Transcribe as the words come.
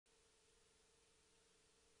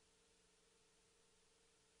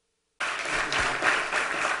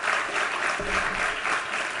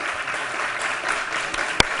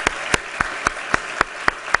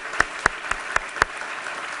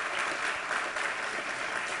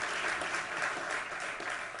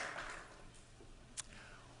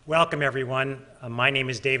Welcome, everyone. My name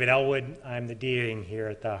is David Ellwood. I'm the dean here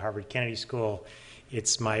at the Harvard Kennedy School.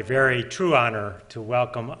 It's my very true honor to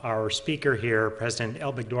welcome our speaker here, President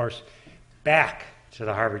Elbegdorj, back to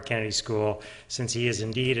the Harvard Kennedy School, since he is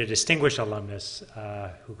indeed a distinguished alumnus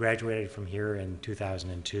who graduated from here in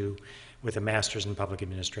 2002 with a master's in public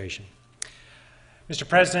administration. Mr.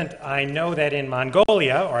 President, I know that in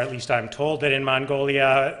Mongolia, or at least I'm told that in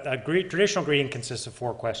Mongolia, a traditional greeting consists of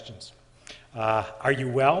 4 questions. Are you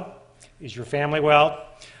well? Is your family well?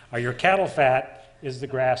 Are your cattle fat? Is the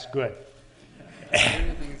grass good?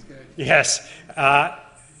 Everything is good. Yes. I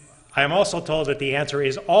am also told that the answer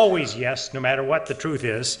is always yes, no matter what the truth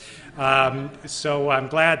is. So I'm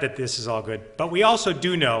glad that this is all good. But we also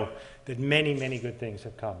do know that many, many good things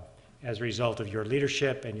have come as a result of your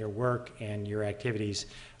leadership and your work and your activities,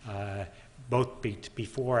 both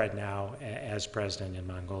before and now as president in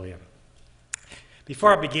Mongolia.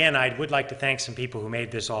 Before I begin, I would like to thank some people who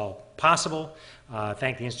made this all possible.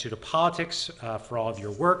 Thank the Institute of Politics for all of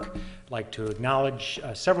your work. I'd like to acknowledge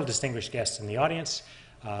several distinguished guests in the audience.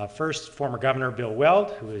 First, former Governor Bill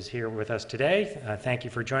Weld, who is here with us today. Thank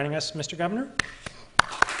you for joining us, Mr. Governor.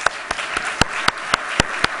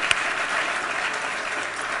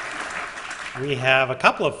 We have a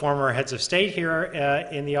couple of former heads of state here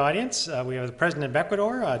in the audience. We have the President of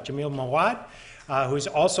Ecuador, Jamil Mawad, who's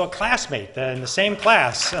also a classmate in the same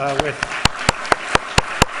class with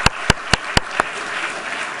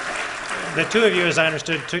the two of you, as I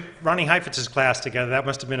understood, took Ronnie Heifetz's class together. That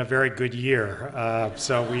must have been a very good year.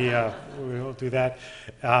 So we will do that.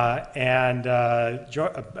 And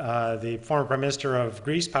the former Prime Minister of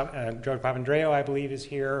Greece, George Papandreou, I believe, is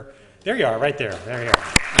here. There you are, right there. There you are.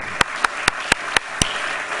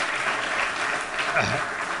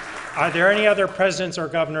 Are there any other presidents or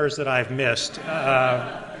governors that I've missed?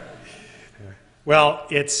 Well,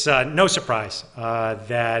 it's no surprise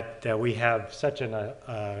that we have such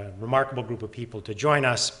a remarkable group of people to join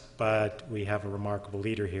us, but we have a remarkable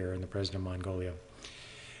leader here in the President of Mongolia.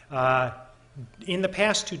 In the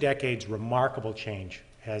past 2 decades, remarkable change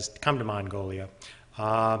has come to Mongolia,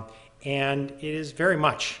 and it is very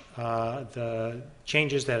much the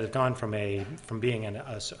changes that have gone from being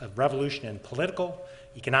a revolution in political,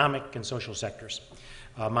 economic, and social sectors.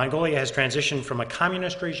 Mongolia has transitioned from a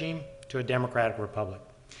communist regime to a democratic republic.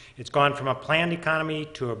 It's gone from a planned economy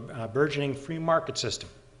to a burgeoning free market system,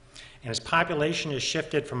 and its population has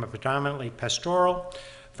shifted from a predominantly pastoral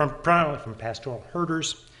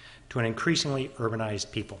herders to an increasingly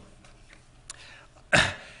urbanized people.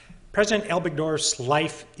 President Elbegdorj's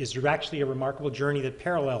life is actually a remarkable journey that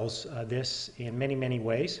parallels this in many, many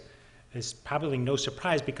ways. It's probably no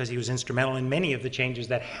surprise because he was instrumental in many of the changes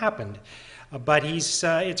that happened. But it's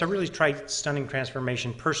a really stunning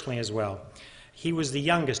transformation personally as well. He was the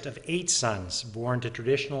youngest of 8 sons born to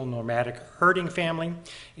traditional nomadic herding family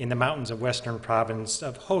in the mountains of western province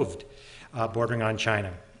of Hovd, bordering on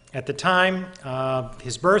China. At the time of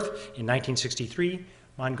his birth, in 1963,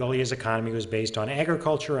 Mongolia's economy was based on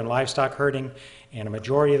agriculture and livestock herding, and a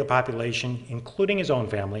majority of the population, including his own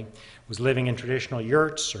family, was living in traditional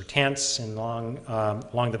yurts or tents along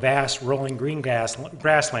the vast rolling green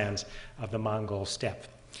grasslands of the Mongol steppe.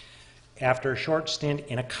 After a short stint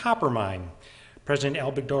in a copper mine, President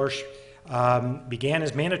Elbegdorj began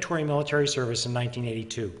his mandatory military service in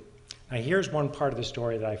 1982. Now here's one part of the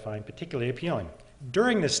story that I find particularly appealing.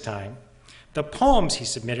 During this time, the poems he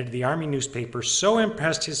submitted to the Army newspaper so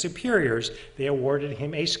impressed his superiors, they awarded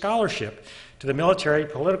him a scholarship to the Military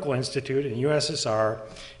Political Institute in USSR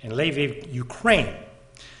in Lviv, Ukraine,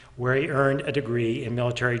 where he earned a degree in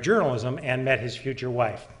military journalism and met his future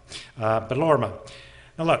wife, Belorma.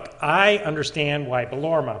 Now look, I understand why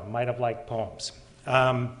Belorma might have liked poems,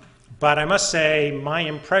 but I must say my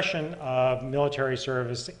impression of military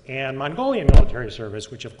service and Mongolian military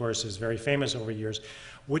service, which of course is very famous over the years,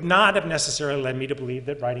 would not have necessarily led me to believe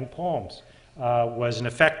that writing poems was an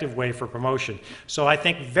effective way for promotion. So I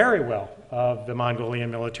think very well of the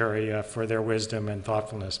Mongolian military for their wisdom and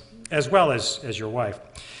thoughtfulness, as well as your wife.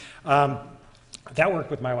 That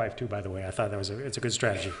worked with my wife too, by the way. I thought it's a good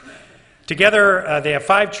strategy. Together, they have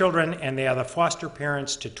 5 children, and they are the foster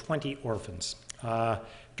parents to 20 orphans.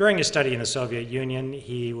 During his study in the Soviet Union,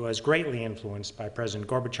 he was greatly influenced by President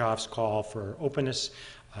Gorbachev's call for openness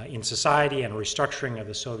in society and a restructuring of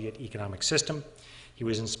the Soviet economic system. He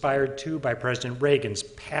was inspired, too, by President Reagan's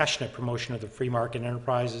passionate promotion of the free market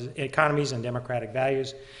economies and democratic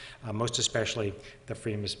values, most especially the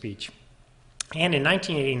freedom of speech. And in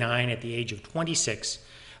 1989, at the age of 26,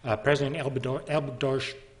 President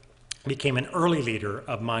Elbegdorj became an early leader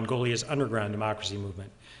of Mongolia's underground democracy movement.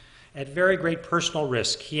 At very great personal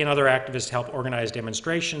risk, he and other activists helped organize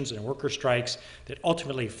demonstrations and worker strikes that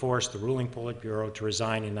ultimately forced the ruling Politburo to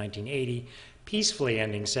resign in 1980, peacefully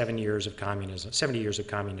ending 70 years of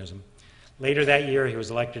communism. Later that year, he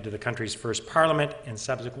was elected to the country's first parliament, and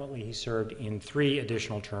subsequently he served in 3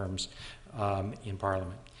 additional terms in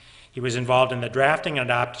parliament. He was involved in the drafting and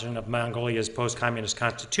adoption of Mongolia's post-communist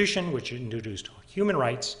constitution, which introduced human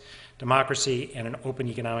rights, democracy, and an open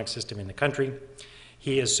economic system in the country.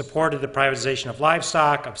 He has supported the privatization of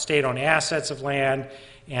livestock, of state-owned assets of land,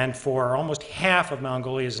 and for almost half of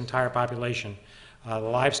Mongolia's entire population, the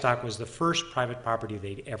livestock was the first private property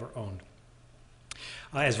they'd ever owned.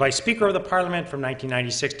 As Vice Speaker of the Parliament from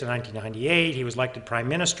 1996 to 1998, he was elected Prime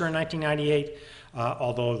Minister in 1998,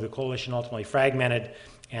 although the coalition ultimately fragmented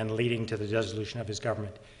and leading to the dissolution of his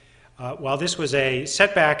government. While this was a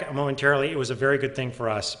setback momentarily, it was a very good thing for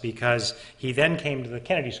us because he then came to the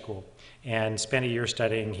Kennedy School and spent a year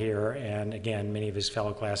studying here, and again, many of his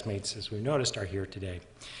fellow classmates, as we noticed, are here today.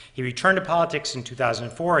 He returned to politics in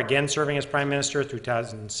 2004, again serving as Prime Minister through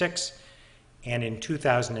 2006, and in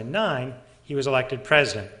 2009, he was elected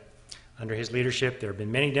President. Under his leadership, there have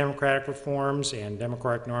been many democratic reforms, and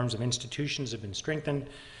democratic norms of institutions have been strengthened,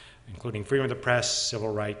 including freedom of the press,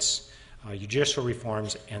 civil rights, judicial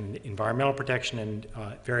reforms, and environmental protection, and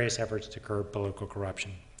various efforts to curb political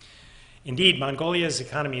corruption. Indeed, Mongolia's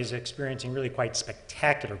economy is experiencing really quite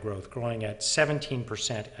spectacular growth, growing at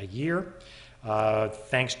 17% a year,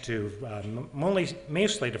 thanks to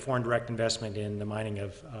mostly to foreign direct investment in the mining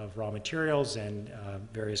of raw materials and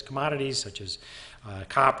various commodities such as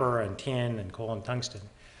copper and tin and coal and tungsten.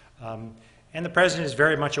 And the President is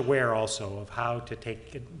very much aware also of how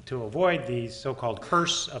to avoid the so-called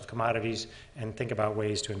curse of commodities and think about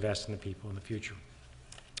ways to invest in the people in the future.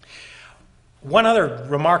 One other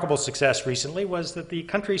remarkable success recently was that the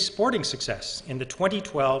country's sporting success in the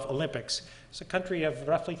 2012 Olympics. It's a country of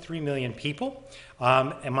roughly 3 million people.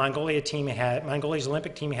 And Mongolia's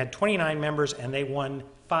Olympic team had 29 members, and they won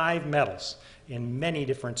 5 medals in many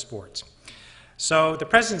different sports. So the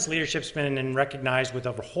President's leadership has been recognized with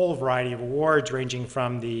a whole variety of awards, ranging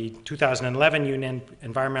from the 2011 UN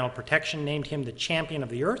Environmental Protection named him the Champion of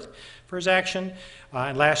the Earth for his action.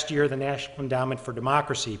 And last year, the National Endowment for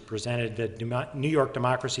Democracy presented the New York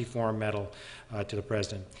Democracy Forum Medal to the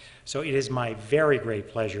President. So it is my very great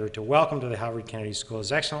pleasure to welcome to the Howard Kennedy School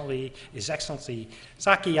His Excellency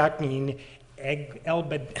Tsakhiagiin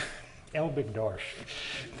Elbegdorj.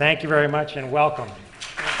 Thank you very much and welcome.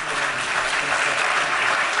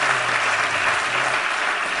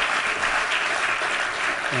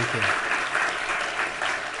 Thank you.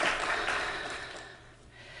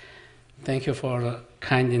 Thank you for a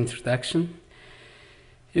kind introduction.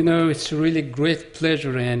 You know, it's a really great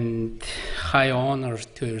pleasure and high honor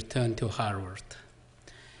to return to Harvard.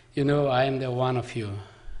 You know, I am the one of you.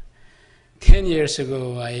 10 years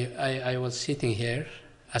ago, I was sitting here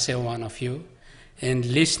as a one of you and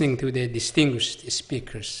listening to the distinguished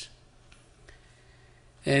speakers.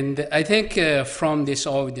 And I think from this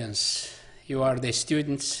audience, you are the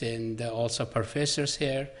students and also professors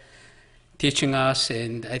here teaching us,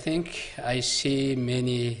 and I think I see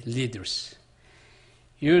many leaders.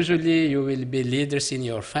 Usually you will be leaders in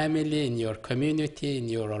your family, in your community, in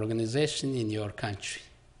your organization, in your country.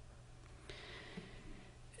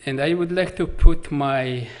 And I would like to put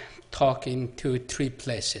my talk into 3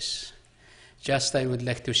 places. Just I would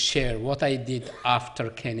like to share what I did after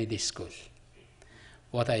Kennedy School,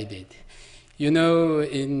 what I did. You know,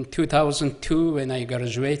 in 2002, when I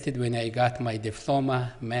graduated, when I got my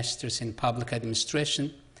diploma, master's in public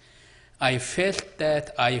administration, I felt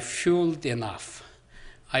that I fueled enough.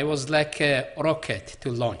 I was like a rocket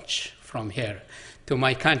to launch from here to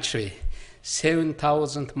my country,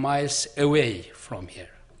 7,000 miles away from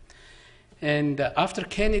here. And after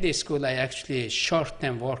Kennedy School, I actually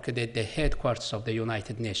short-term worked at the headquarters of the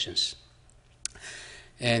United Nations.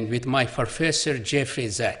 And with my professor, Jeffrey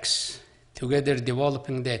Sachs, together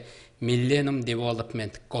developing the Millennium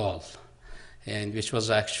Development Goal, and which was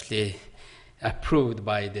actually approved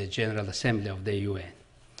by the General Assembly of the UN.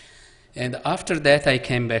 And after that, I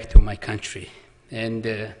came back to my country. And,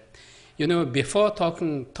 you know, before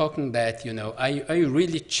talking that, you know, I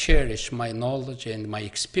really cherish my knowledge and my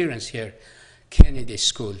experience here, Kennedy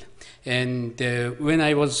School. And when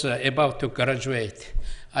I was about to graduate,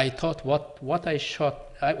 I thought what I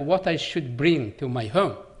should bring to my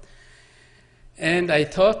home. And I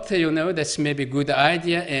thought, you know, that's maybe a good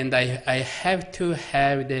idea, and I have to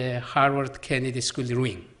have the Harvard Kennedy School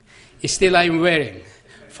ring. Still, I'm wearing,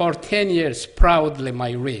 for 10 years, proudly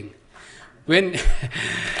my ring.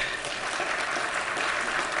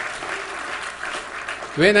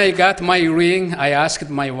 When I got my ring, I asked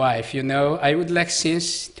my wife, you know, I would like,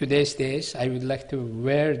 since today's days, I would like to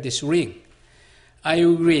wear this ring. I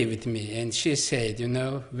agree with me. And she said, you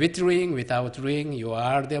know, with ring, without ring, you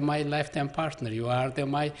are my lifetime partner. You are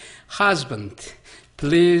my husband.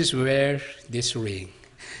 Please wear this ring.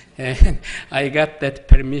 And I got that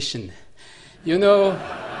permission. You know,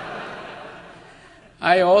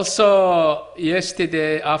 I also,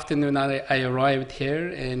 yesterday afternoon, I arrived here,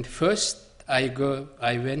 and first I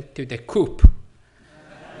went to the coop.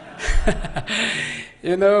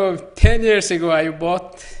 You know, 10 years ago I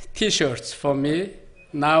bought T-shirts for me.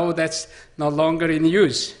 Now that's no longer in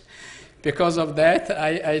use. Because of that,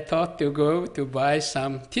 I thought to go to buy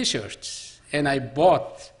some T-shirts. And I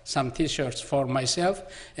bought some T-shirts for myself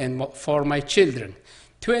and for my children.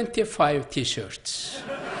 25 T-shirts.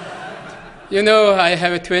 You know, I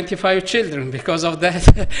have 25 children. Because of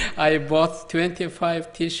that, I bought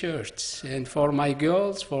 25 T-shirts. And for my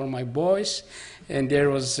girls, for my boys, and there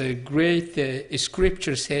was a great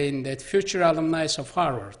scripture saying that future alumni of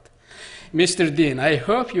Harvard. Mr. Dean, I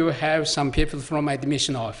hope you have some people from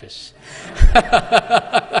admission office.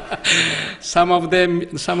 Some of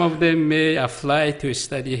them may apply to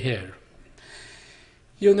study here.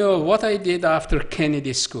 You know, what I did after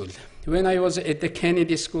Kennedy School. When I was at the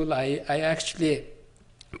Kennedy School, I actually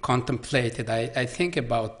contemplated, I think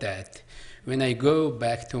about that. When I go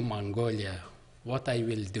back to Mongolia, what I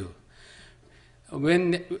will do.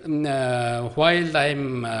 While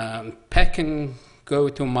I'm packing, go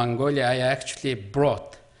to Mongolia, I actually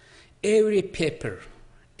brought every paper,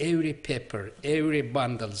 every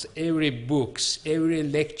bundles, every books, every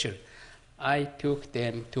lecture. I took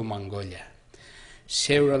them to Mongolia,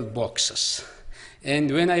 several boxes.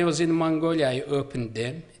 And when I was in Mongolia, I opened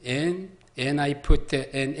them and I put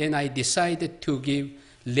and I decided to give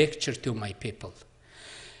lecture to my people.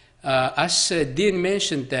 As Dean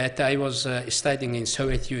mentioned that I was studying in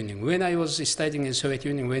Soviet Union. When I was studying in Soviet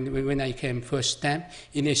Union, when I came first time,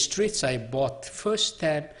 in the streets I bought first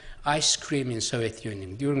time ice cream in Soviet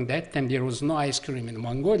Union. During that time there was no ice cream in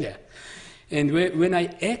Mongolia. And when I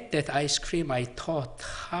ate that ice cream, I thought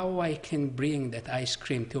how I can bring that ice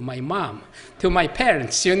cream to my mom, to my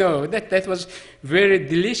parents, you know. That was very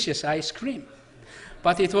delicious ice cream.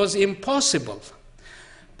 But it was impossible.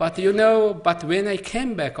 But you know, but when I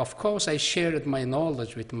came back, of course, I shared my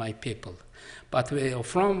knowledge with my people. But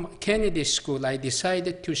from Kennedy School, I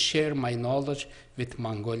decided to share my knowledge with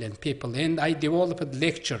Mongolian people. And I developed a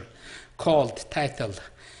lecture titled,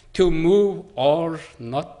 To Move or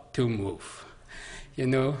Not to Move. You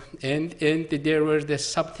know, and there were the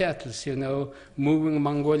subtitles, you know, Moving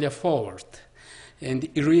Mongolia Forward and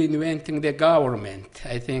Reinventing the Government.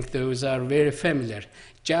 I think those are very familiar.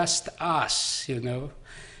 Just Us, you know.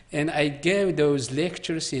 And I gave those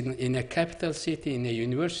lectures in a capital city, in the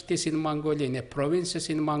universities in Mongolia, in the provinces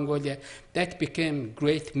in Mongolia. That became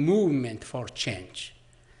great movement for change.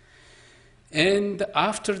 And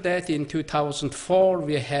after that, in 2004,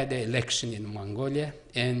 we had an election in Mongolia,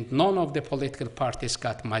 and none of the political parties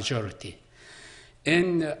got majority.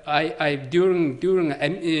 And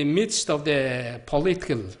during midst of the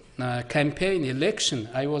political campaign election,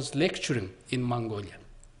 I was lecturing in Mongolia.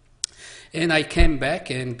 And I came back,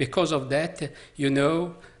 and because of that, you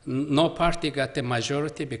know, no party got the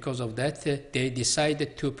majority. Because of that, they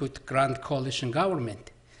decided to put grand coalition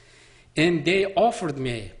government. And they offered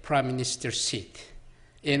me prime minister seat.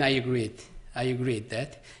 And I agreed. I agreed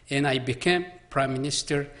that. And I became prime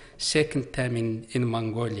minister second time in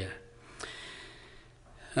Mongolia.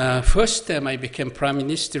 First time I became prime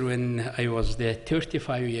minister when I was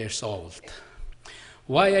 35 years old.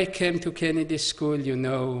 Why I came to Kennedy School, you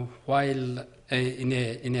know, while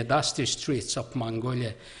in the dusty streets of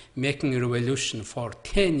Mongolia making a revolution for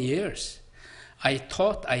 10 years, I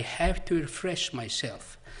thought I have to refresh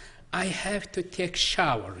myself. I have to take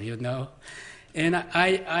shower, you know. And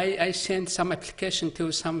I sent some application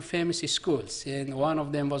to some famous schools, and one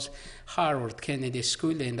of them was Harvard Kennedy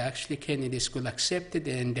School, and actually Kennedy School accepted,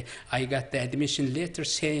 and I got the admission letter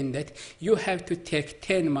saying that you have to take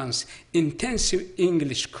 10 months intensive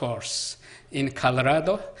English course in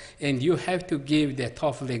Colorado, and you have to give the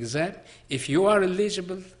TOEFL exam. If you are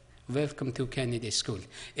eligible, welcome to Kennedy School.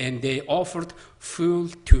 And they offered full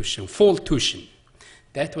tuition.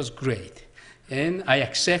 That was great. And I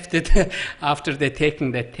accepted after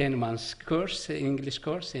taking the 10 months course, English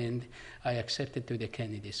course, and I accepted to the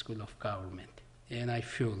Kennedy School of Government. And I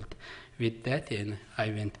filled with that, and I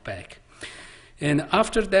went back. And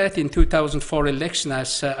after that, in 2004 election,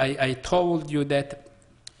 as I told you that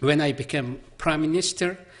when I became prime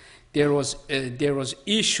minister, there was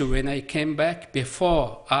issue when I came back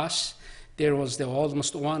before us. there was the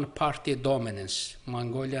almost one-party dominance.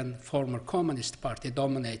 Mongolian former Communist Party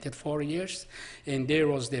dominated 4 years, and there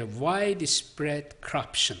was the widespread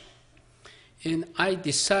corruption. And I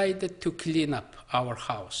decided to clean up our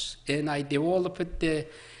house, and I developed the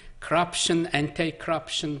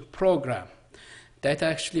anti-corruption program. That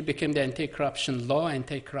actually became the anti-corruption law,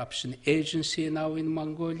 anti-corruption agency now in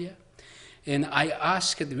Mongolia. And I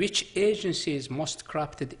asked which agency is most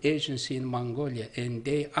corrupted agency in Mongolia, and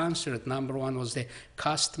they answered number one was the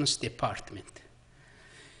Customs Department.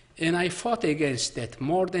 And I fought against that.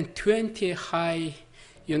 More than 20 high,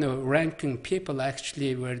 ranking people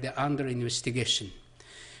actually were under investigation.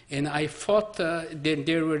 And I fought,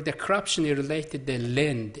 there were the corruption related to the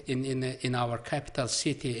land in our capital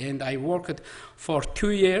city. And I worked for 2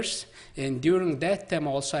 years. And during that time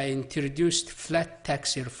also I introduced flat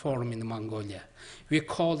tax reform in Mongolia. We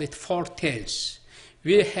called it 4/10.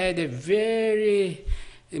 We had a very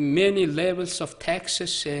many levels of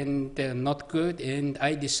taxes and not good. And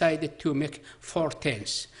I decided to make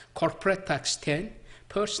 4/10. Corporate tax 10,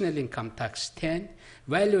 personal income tax 10,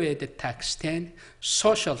 value-added tax 10,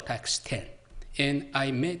 social tax 10. And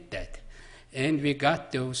I made that. And we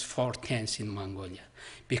got those 4/10 in Mongolia.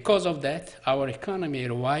 Because of that, our economy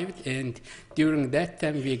revived, and during that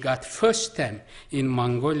time, we got, first time in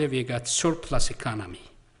Mongolia, we got surplus economy.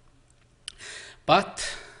 But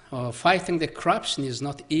fighting the corruption is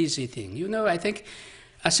not easy thing. I think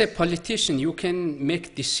as a politician, you can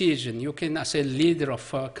make decision. You can, as a leader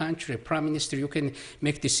of a country, prime minister, you can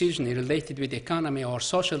make decisions related with economy or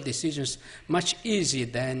social decisions much easier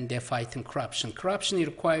than the fighting corruption. Corruption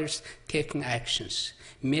requires taking actions,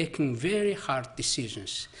 making very hard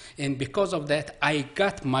decisions. And because of that, I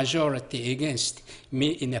got majority against me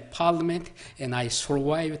in a parliament, and I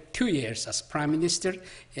survived 2 years as prime minister,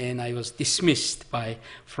 and I was dismissed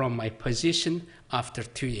from my position after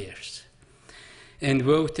 2 years. And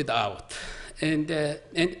voted out. And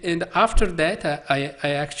after that,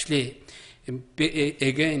 I actually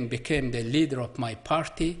again became the leader of my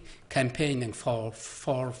party, campaigning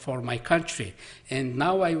for my country. And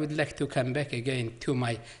now I would like to come back again to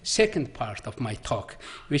my second part of my talk,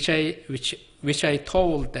 which I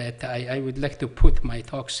told that I would like to put my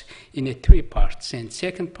talks in 3 parts. And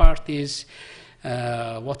second part is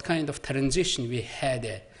what kind of transition we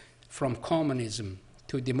had from communism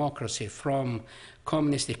to democracy, from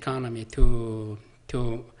communist economy to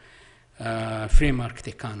free market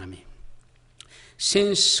economy.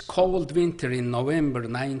 Since cold winter in November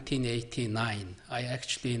 1989, I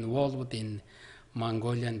actually involved in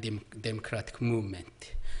Mongolian democratic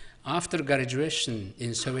movement. After graduation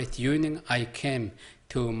in Soviet Union, I came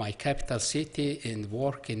to my capital city and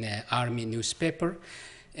worked in an army newspaper.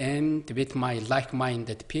 And with my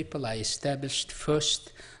like-minded people, I established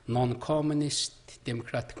first non-communist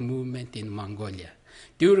democratic movement in Mongolia.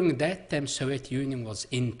 During that time, Soviet Union was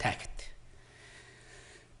intact.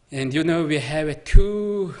 And we have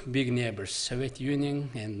 2 big neighbors, Soviet Union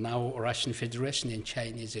and now Russian Federation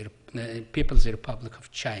and People's Republic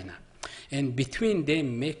of China. And between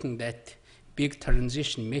them, making that big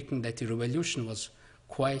transition, making that revolution was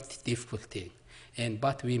quite difficult thing.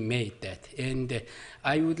 But we made that. And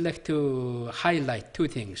I would like to highlight 2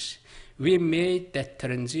 things. We made that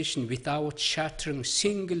transition without shattering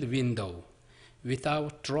single window,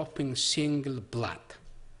 without dropping single blood.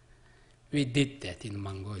 We did that in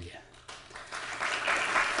Mongolia.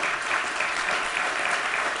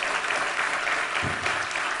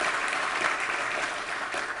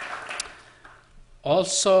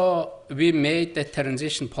 Also, we made the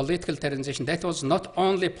transition, political transition. That was not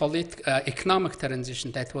only economic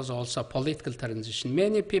transition, that was also political transition.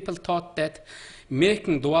 Many people thought that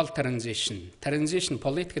making dual transition,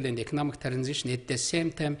 political and economic transition at the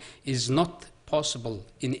same time is not possible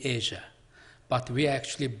in Asia. But we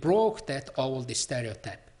actually broke that old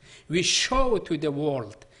stereotype. We showed to the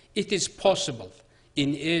world it is possible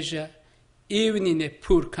in Asia, even in a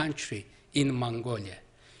poor country in Mongolia.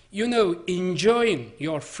 Enjoying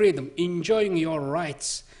your freedom, enjoying your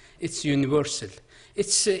rights, it's universal.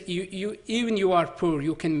 It's even you are poor,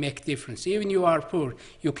 you can make difference. Even you are poor,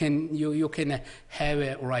 you can have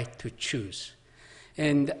a right to choose.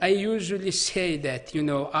 And I usually say that,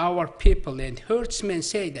 our people and herdsmen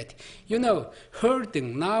say that,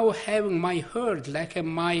 herding, now having my herd like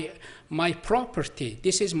my property,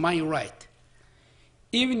 this is my right.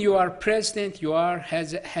 Even you are president,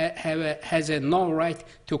 has no right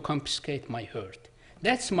to confiscate my herd.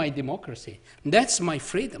 That's my democracy. That's my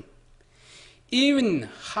freedom. Even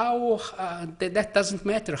that doesn't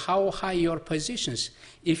matter how high your positions.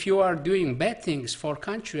 If you are doing bad things for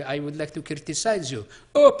country, I would like to criticize you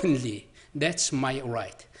openly. That's my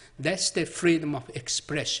right. That's the freedom of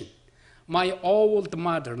expression. My old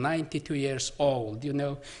mother, 92 years old,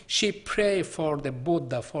 she prayed for the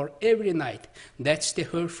Buddha for every night. That's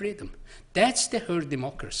her freedom. That's her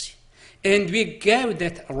democracy. And we gave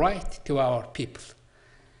that right to our people.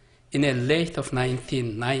 In the late of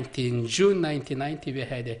 1990, in June 1990, we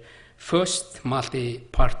had a first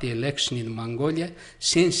multi-party election in Mongolia.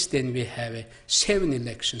 Since then, we have 7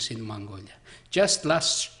 elections in Mongolia. Just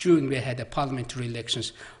last June, we had a parliamentary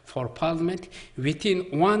elections for parliament. Within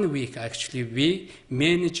 1 week, actually, we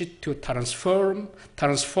managed to transform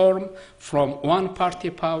from one party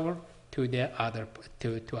power to the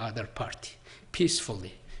other party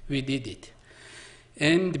peacefully. We did it.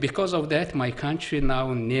 And because of that, my country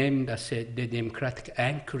now named as the democratic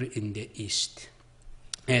anchor in the East.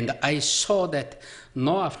 And I saw that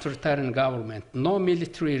no authoritarian government, no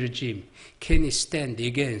military regime can stand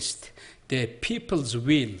against the people's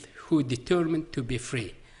will who determined to be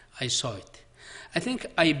free. I saw it.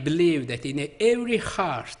 I believe that in every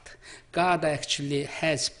heart, God actually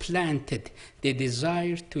has planted the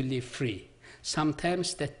desire to live free.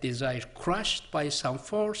 Sometimes that desire crushed by some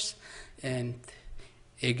force, and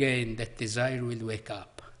again, that desire will wake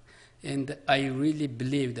up. And I really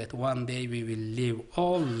believe that one day we will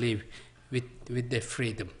all live with the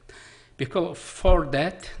freedom. Because for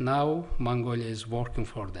that, now Mongolia is working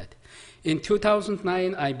for that. In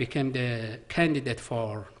 2009, I became the candidate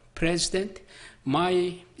for president.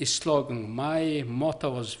 My slogan, my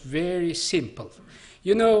motto was very simple.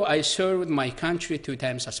 I served my country 2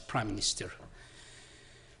 times as prime minister.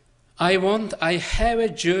 I have a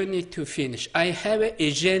journey to finish. I have an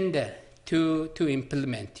agenda to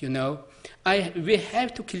implement, We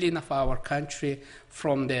have to clean up our country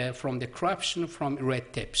from the corruption, from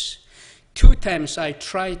red tapes. 2 times I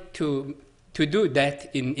tried to do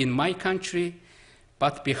that in my country,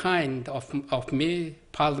 but behind of me,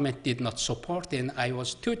 Parliament did not support, and I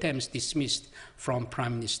was 2 times dismissed from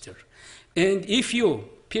Prime Minister. And if you,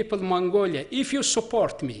 people of Mongolia, if you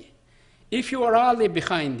support me, if you are rally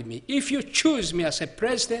behind me, if you choose me as a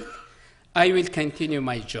president, I will continue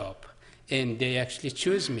my job. And they actually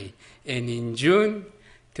choose me. And in June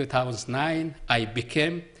 2009, I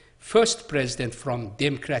became first president from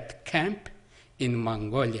Democrat camp in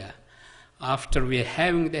Mongolia, after we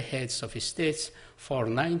having the heads of states for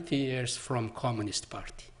 90 years from Communist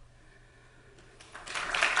Party.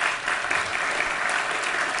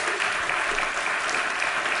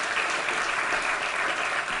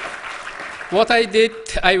 What I did,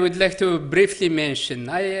 I would like to briefly mention.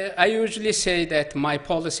 I usually say that my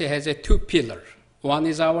policy has 2 pillars. One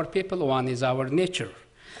is our people, one is our nature.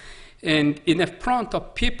 And in the front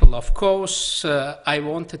of people, of course, I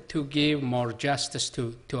wanted to give more justice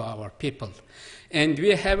to our people. And we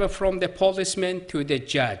have from the policeman to the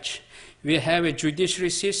judge. We have a judiciary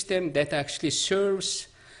system that actually serves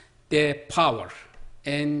the power.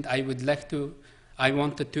 And I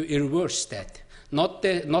wanted to reverse that. Not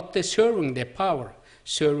the serving the power,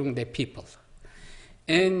 serving the people.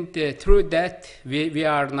 And through that, we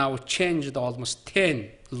are now changed almost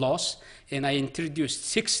 10 laws, and I introduced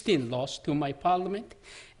 16 laws to my parliament.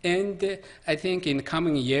 And I think in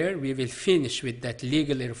coming year, we will finish with that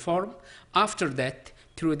legal reform. After that,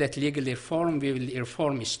 through that legal reform, we will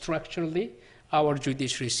reform structurally our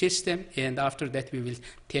judiciary system, and after that, we will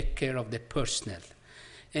take care of the personnel.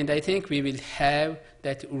 And I think we will have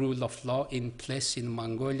that rule of law in place in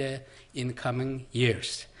Mongolia in coming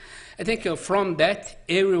years. I think from that,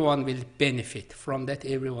 everyone will benefit. From that,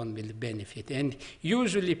 everyone will benefit. And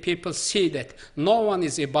usually people see that no one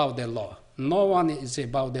is above the law. No one is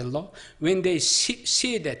above the law. When they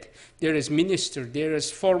see that there is minister, there is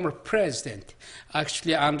former president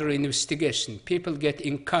actually under investigation, people get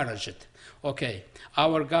encouraged. Okay,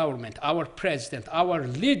 our government, our president, our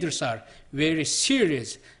leaders are very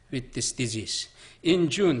serious with this disease. In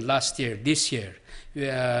June last year, this year,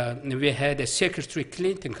 we had a Secretary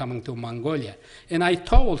Clinton coming to Mongolia, and I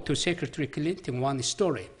told to Secretary Clinton one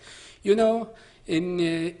story. In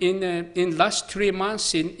last 3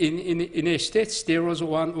 months in the States, there was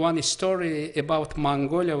one story about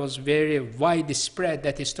Mongolia was very widespread.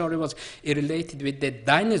 That story was related with the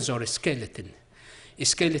dinosaur skeleton. A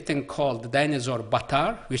skeleton called dinosaur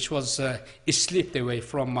Batar, which was slipped away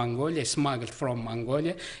from Mongolia, smuggled from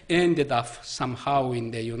Mongolia, ended up somehow in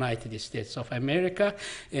the United States of America,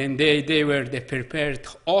 and they prepared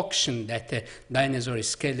auction that dinosaur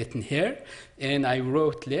skeleton here, and I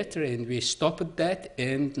wrote letter, and we stopped that,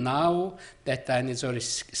 and now that dinosaur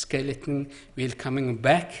skeleton will coming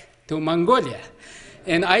back to Mongolia.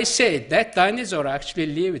 And I said that dinosaur actually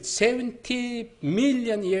lived 70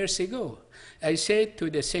 million years ago. I said to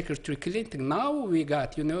the Secretary Clinton, now we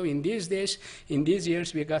got, in these days, in these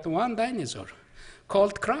years, we got one dinosaur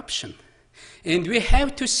called corruption. And we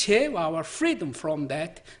have to save our freedom from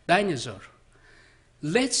that dinosaur.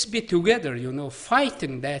 Let's be together,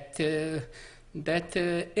 fighting that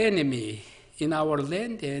enemy in our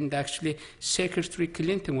land. And actually, Secretary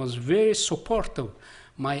Clinton was very supportive of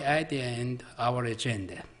my idea and our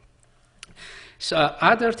agenda. So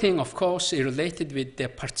other thing, of course, related with the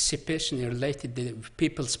participation, related to the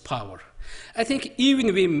people's power. I think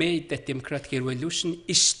even we made that democratic revolution,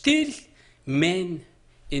 still men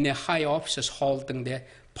in a high offices holding the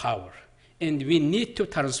power. And we need to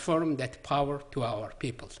transform that power to our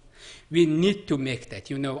people. We need to make that,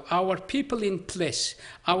 our people in place,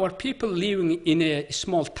 our people living in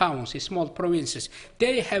small towns, small provinces,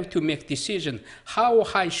 they have to make decision how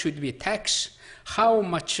high should we tax, how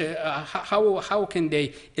much, how can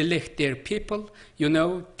they elect their people,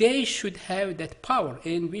 they should have that power,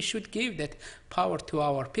 and we should give that power to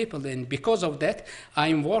our people. And because of that,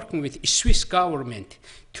 I'm working with Swiss government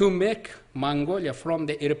to make Mongolia from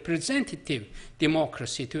the representative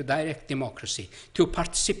democracy to direct democracy, to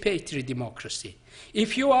participatory democracy.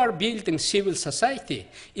 If you are building civil society,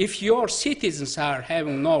 if your citizens are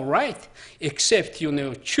having no right except,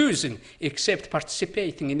 choosing, except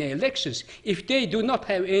participating in elections, if they do not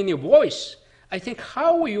have any voice, I think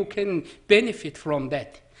how you can benefit from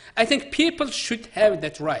that? I think people should have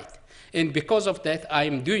that right. And because of that, I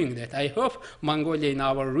am doing that. I hope Mongolia in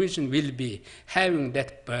our region will be having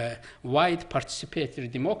that wide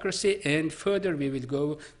participatory democracy, and further we will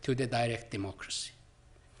go to the direct democracy.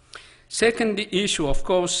 Second issue, of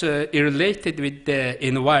course, related with the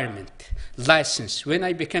environment, license. When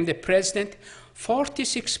I became the president,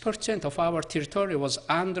 46% of our territory was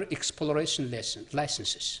under exploration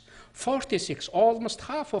licenses. 46, almost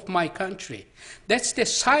half of my country. That's the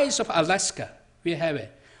size of Alaska. We have a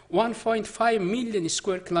 1.5 million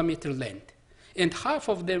square kilometer land. And half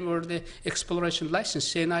of them were the exploration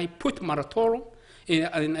license. And I put moratorium,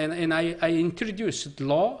 and I introduced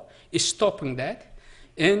law stopping that.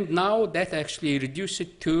 And now that actually reduced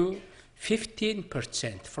it to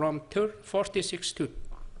 15%, from 46 to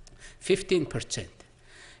 15%.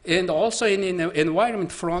 And also in the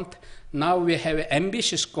environment front, now we have an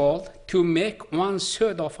ambitious goal to make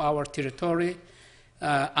 1/3 of our territory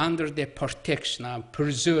under the protection,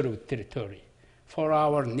 preserved territory for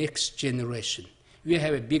our next generation. We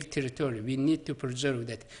have a big territory. We need to preserve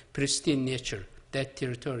that pristine nature, that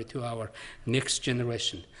territory to our next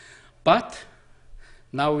generation. But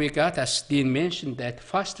now we got, as Dean mentioned, that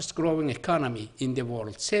fastest growing economy in the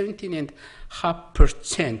world,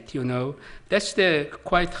 17.5%, That's the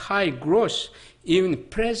quite high growth. Even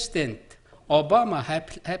President Obama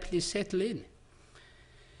happily settled in.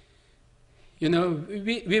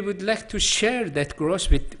 We would like to share that growth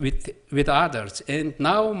with others. And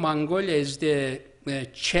now Mongolia is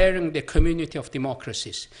chairing the community of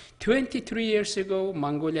democracies. 23 years ago,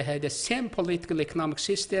 Mongolia had the same political economic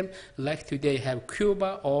system like today have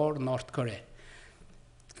Cuba or North Korea.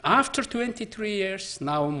 After 23 years,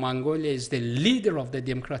 now Mongolia is the leader of the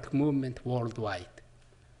democratic movement worldwide.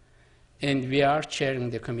 And we are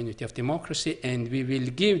chairing the community of democracy, and we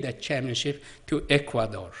will give that chairmanship to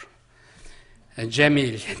Ecuador.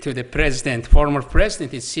 Jamil, to the president, former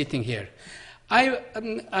president, is sitting here.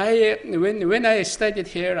 When I studied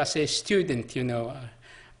here as a student,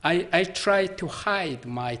 I tried to hide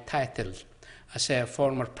my title as a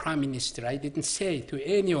former prime minister. I didn't say it to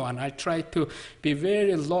anyone. I tried to be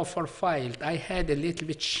very low profile. I had a little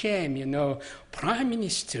bit shame, prime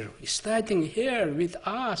minister studying here with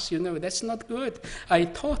us, that's not good. I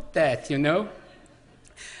thought that,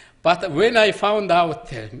 But when I found out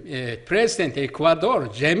President Ecuador,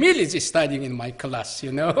 Jamil is studying in my class,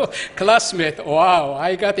 classmate, wow,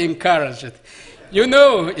 I got encouraged.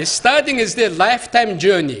 Studying is the lifetime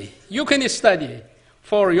journey. You can study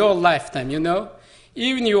for your lifetime,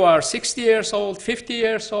 Even you are 60 years old, 50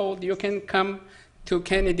 years old, you can come to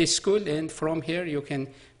Kennedy School, and from here you can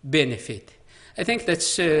benefit. I think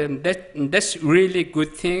that's really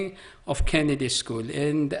good thing of Kennedy School.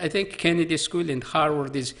 And I think Kennedy School and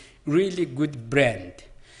Harvard is really good brand.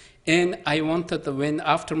 And I wanted,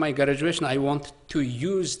 after my graduation, I wanted to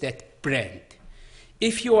use that brand.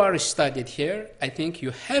 If you are studied here, I think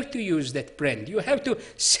you have to use that brand. You have to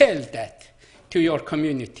sell that to your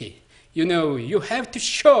community. You have to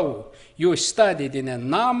show you studied in a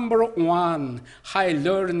 #1 high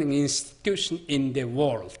learning institution in the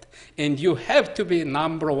world. And you have to be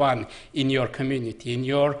 #1 in your community, in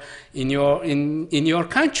your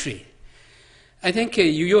country. I think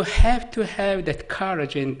you have to have that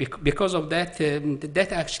courage, and because of that,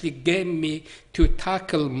 that actually gave me to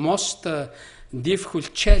tackle most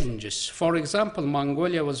difficult challenges. For example,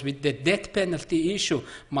 Mongolia was with the death penalty issue.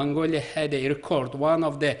 Mongolia had a record, one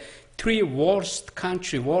of the 3 worst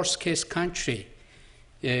case country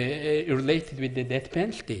related with the death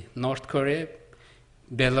penalty: North Korea,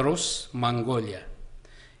 Belarus, Mongolia.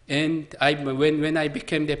 And when I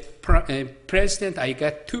became the president, I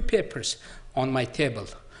got 2 papers on my table.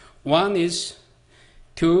 One is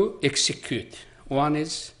to execute, one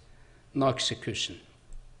is no execution.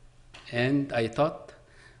 And I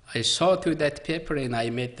saw to that paper and I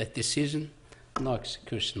made that decision, no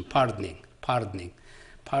execution, pardon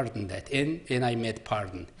that, and I made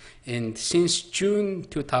pardon. And since June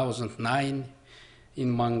 2009, in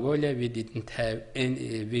Mongolia, we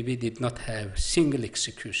did not have single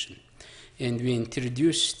execution. And we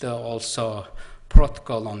introduced also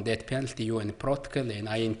protocol on death penalty, UN protocol, and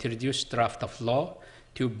I introduced draft of law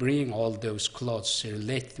to bring all those clauses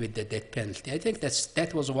related with the death penalty. I think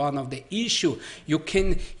that was one of the issues. You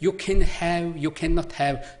cannot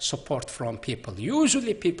have support from people.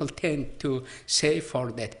 Usually people tend to say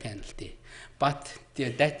for death penalty, but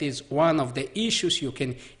that is one of the issues you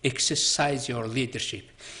can exercise your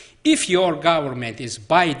leadership. If your government is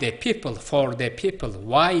by the people, for the people,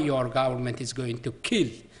 why your government is going to kill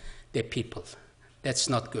the people? That's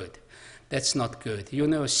not good. That's not good. You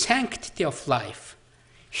know, sanctity of life,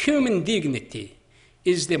 human dignity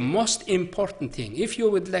is the most important thing. If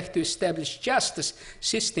you would like to establish justice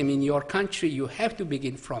system in your country, you have to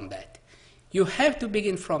begin from that. You have to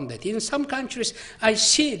begin from that. In some countries, I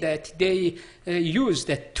see that they use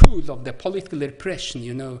that tool of the political repression,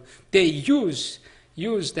 you know. They use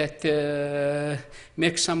that,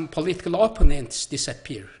 make some political opponents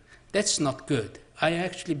disappear. That's not good. I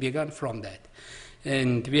actually began from that.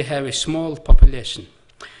 And we have a small population.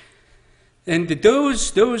 And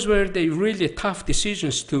those were the really tough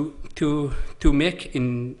decisions to make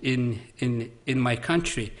in my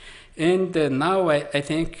country. And now I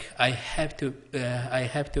think I have to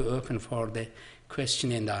open for the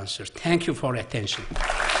question and answer. Thank you for attention.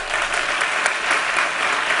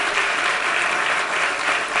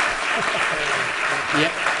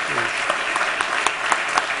 Yeah.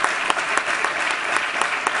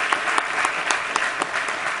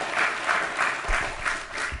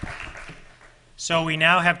 So we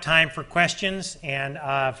now have time for questions, and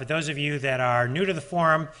for those of you that are new to the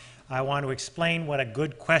forum, I want to explain what a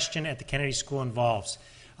good question at the Kennedy School involves.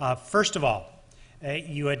 First of all,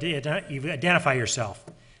 you identify yourself.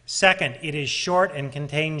 Second, it is short and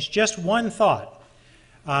contains just one thought.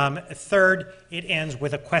 Third, it ends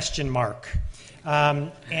with a question mark.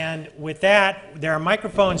 And with that, there are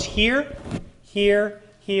microphones here, here,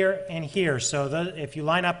 here, and here. So if you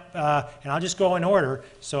line up, and I'll just go in order,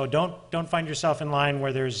 so don't find yourself in line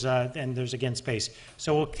where there's again space.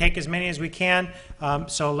 So we'll take as many as we can.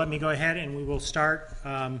 So let me go ahead and we will start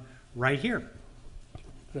right here.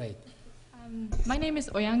 Great. My name is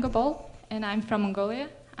Oyanga Bol, and I'm from Mongolia.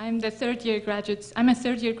 I'm a third-year graduate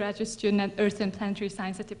student at Earth and Planetary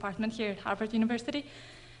Sciences Department here at Harvard University.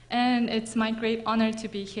 And it's my great honor to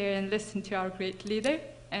be here and listen to our great leader.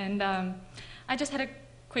 And I just had a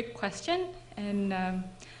quick question. And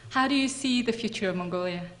how do you see the future of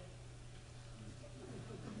Mongolia?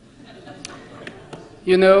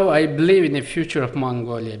 You know, I believe in the future of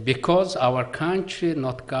Mongolia because our country is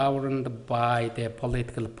not governed by the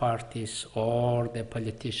political parties or the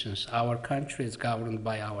politicians. Our country is governed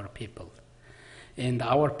by our people. And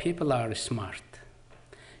our people are smart.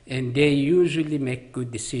 And they usually make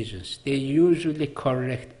good decisions. They usually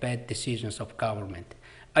correct bad decisions of government.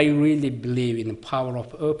 I really believe in the power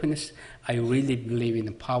of openness. I really believe in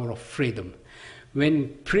the power of freedom.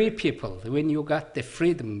 When you got the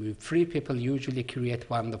freedom, free people usually create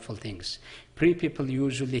wonderful things. Free people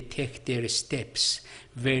usually take their steps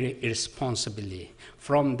very responsibly.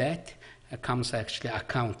 From that comes actually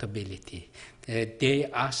accountability. They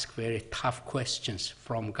ask very tough questions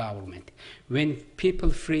from government. When people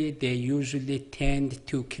free, they usually tend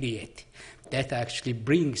to create. That actually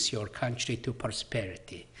brings your country to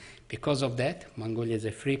prosperity. Because of that, Mongolia is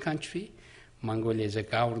a free country. Mongolia is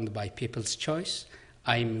governed by people's choice.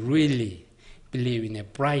 I really believe in a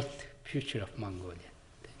bright future of Mongolia.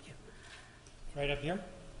 Thank you. Right up here.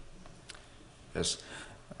 Yes.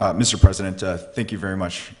 Mr. President, thank you very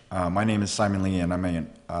much. My name is Simon Lee, and I'm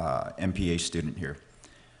an MPA student here.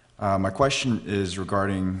 My question is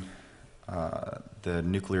regarding the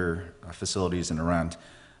nuclear facilities in Iran.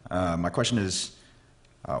 My question is,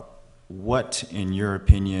 what, in your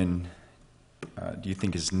opinion, do you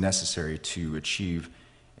think is necessary to achieve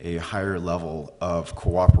a higher level of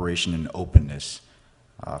cooperation and openness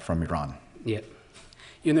from Iran? Yeah.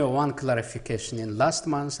 You know, one clarification. In last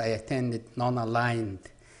month, I attended non-aligned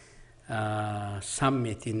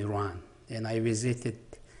summit in Iran, and I visited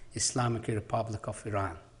Islamic Republic of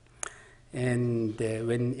Iran. And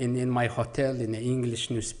when in my hotel in an English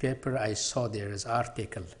newspaper, I saw there's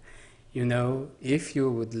article. You know, if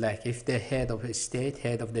you would like, if the head of a state,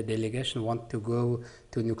 head of the delegation want to go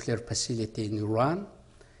to nuclear facility in Iran,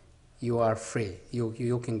 you are free.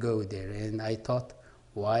 You can go there. And I thought,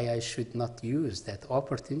 why I should not use that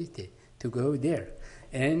opportunity to go there?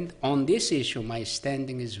 And on this issue, my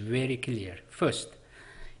standing is very clear. First,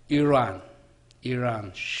 Iran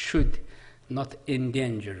should not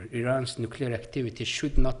endanger, Iran's nuclear activity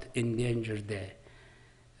should not endanger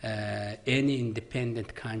any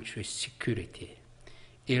independent country's security.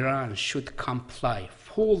 Iran should comply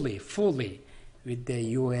fully with the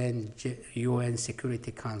UN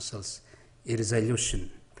Security Council's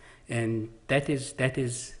resolution. And that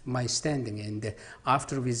is my standing. And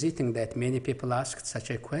after visiting that, many people asked such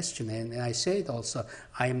a question. And I said also,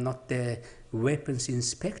 I am not the weapons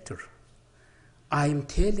inspector. I am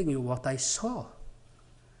telling you what I saw.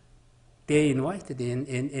 They invited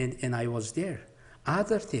and I was there.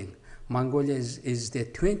 Other thing, Mongolia is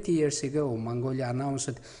that 20 years ago, Mongolia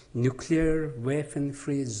announced nuclear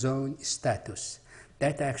weapon-free zone status.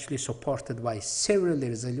 That actually supported by several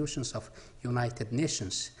resolutions of United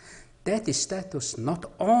Nations. That status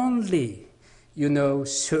not only, you know,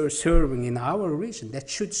 serving in our region, that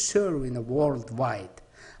should serve in a worldwide.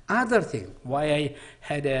 Other thing, why I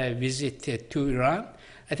had a visit to Iran,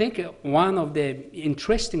 I think one of the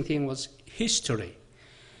interesting things was history.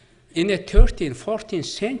 In the 13th, 14th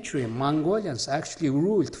century, Mongolians actually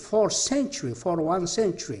ruled for 1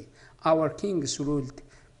 century. Our kings ruled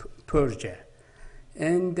Persia.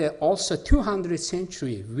 And also 200th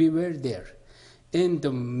century, we were there. And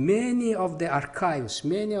many of the archives,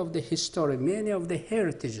 many of the history, many of the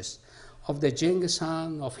heritages of the Genghis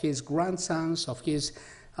Khan, of his grandsons, of his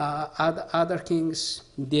other kings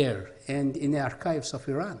there, and in the archives of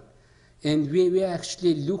Iran. And we were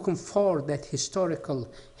actually looking for that historical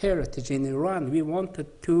heritage in Iran. We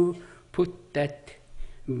wanted to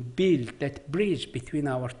build that bridge between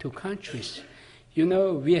our two countries. You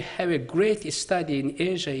know, we have a great study in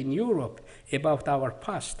Asia, in Europe, about our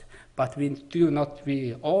past, but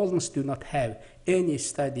we almost do not have any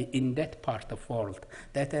study in that part of the world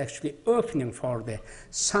that actually opening for the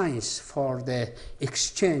science, for the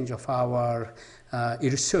exchange of our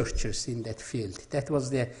researchers in that field. That was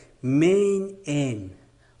the main aim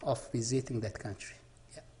of visiting that country.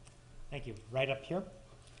 Yeah. Thank you. Right up here.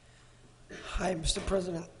 Hi, Mr.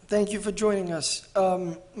 President. Thank you for joining us.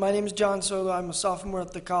 My name is John Solo. I'm a sophomore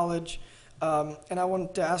at the college, and I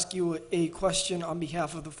wanted to ask you a question on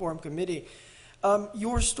behalf of the Forum Committee.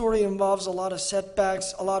 Your story involves a lot of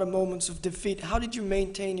setbacks, a lot of moments of defeat. How did you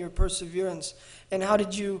maintain your perseverance, and how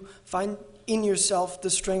did you find in yourself the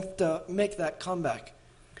strength to make that comeback?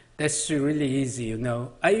 That's really easy, you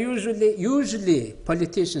know. I usually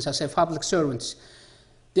politicians, as a public servants,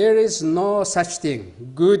 there is no such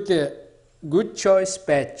thing. Good choice,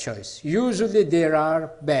 bad choice. Usually there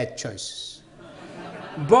are bad choices.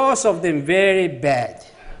 Both of them very bad.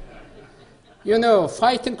 You know,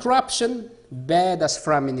 fighting corruption, bad as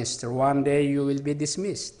Prime Minister. One day you will be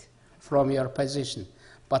dismissed from your position.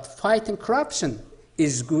 But fighting corruption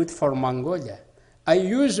is good for Mongolia. I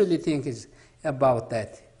usually think about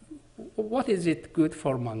that. What is it good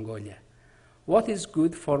for Mongolia? What is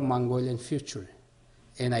good for Mongolian future?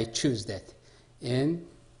 And I choose that. And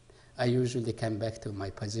I usually come back to my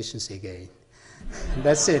positions again.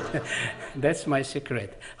 That's it. That's my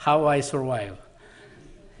secret. How I survive.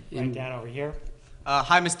 Right down over here.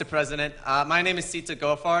 Hi, Mr. President. My name is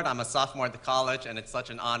Tsakhiagiin. I'm a sophomore at the college, and it's such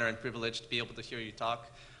an honor and privilege to be able to hear you talk.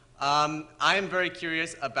 I am very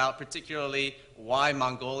curious about particularly why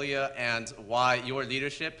Mongolia and why your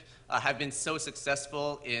leadership have been so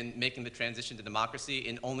successful in making the transition to democracy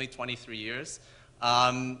in only 23 years.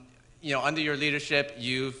 You know, under your leadership,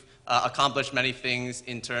 you've accomplished many things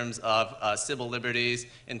in terms of civil liberties,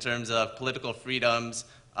 in terms of political freedoms,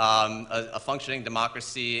 a functioning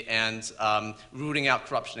democracy, and rooting out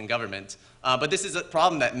corruption in government. But this is a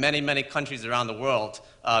problem that many, many countries around the world,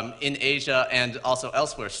 in Asia and also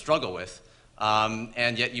elsewhere, struggle with.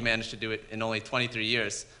 And yet you managed to do it in only 23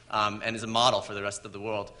 years and is a model for the rest of the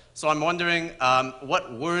world. So I'm wondering,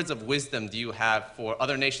 what words of wisdom do you have for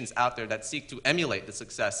other nations out there that seek to emulate the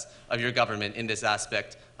success of your government in this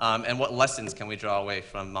aspect, and what lessons can we draw away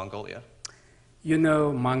from Mongolia? You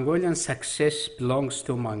know, Mongolian success belongs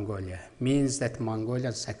to Mongolia, means that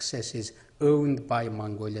Mongolian success is owned by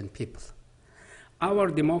Mongolian people. Our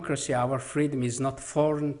democracy, our freedom is not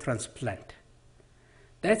foreign transplant.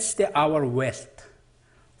 That's our wealth,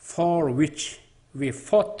 for which we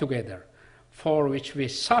fought together, for which we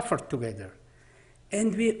suffered together.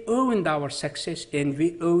 And we owned our success and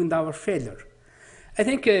we owned our failure. I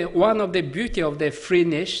think one of the beauty of the free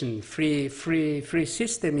nation, free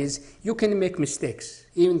system is you can make mistakes.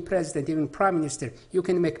 Even president, even prime minister, you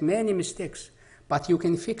can make many mistakes, but you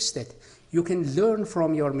can fix that. You can learn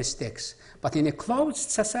from your mistakes. But in a closed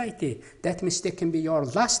society, that mistake can be your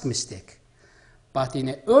last mistake. But in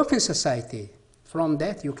an open society, from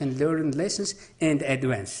that you can learn lessons and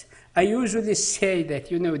advance. I usually say that,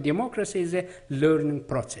 you know, democracy is a learning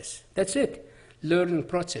process. That's it, learning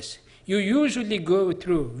process. You usually go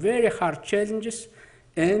through very hard challenges,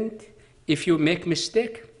 and if you make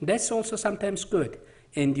mistake, that's also sometimes good.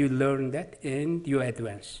 And you learn that and you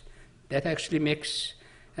advance. That actually makes,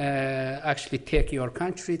 actually take your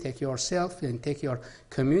country, take yourself, and take your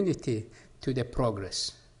community to the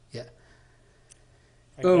progress. Yeah.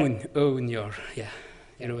 Okay. Own your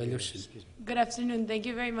revolution. Good afternoon. Thank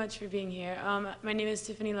you very much for being here. My name is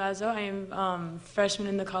Tiffany Lazo. I am a freshman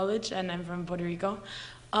in the college, and I'm from Puerto Rico.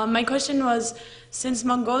 My question was, since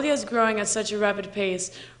Mongolia is growing at such a rapid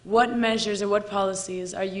pace, what measures or what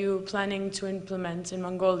policies are you planning to implement in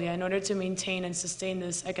Mongolia in order to maintain and sustain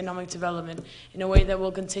this economic development in a way that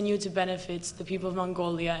will continue to benefit the people of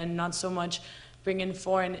Mongolia and not so much bring in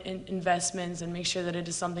foreign investments and make sure that it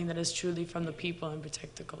is something that is truly from the people and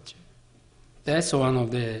protect the culture? That's one of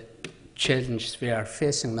the challenges we are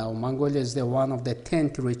facing now. Mongolia is one of the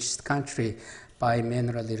 10th richest country by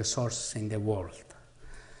mineral resources in the world.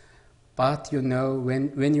 But you know,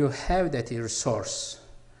 when you have that resource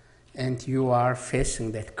and you are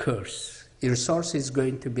facing that curse, resource is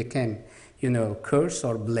going to become, you know, curse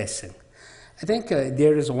or blessing. I think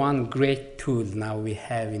there is one great tool now we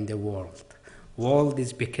have in the world. World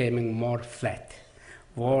is becoming more flat.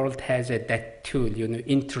 World has that tool, you know,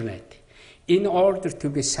 internet. In order to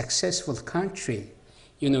be a successful country,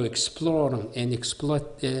 you know, exploring and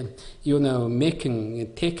exploit, you know,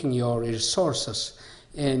 taking your resources,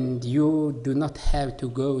 and you do not have to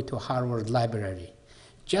go to Harvard Library.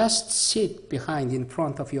 Just sit behind in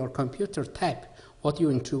front of your computer, type what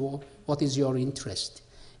is your interest.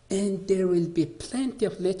 And there will be plenty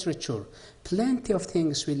of literature, plenty of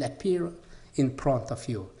things will appear in front of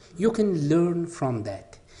you. You can learn from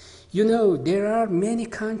that. You know, there are many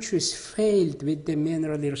countries failed with the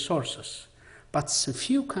mineral resources, but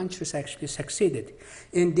few countries actually succeeded.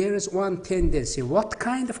 And there is one tendency. What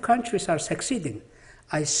kind of countries are succeeding?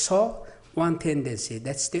 I saw one tendency.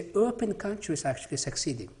 That's the open countries actually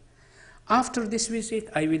succeeding. After this visit,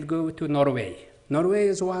 I will go to Norway. Norway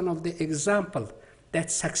is one of the examples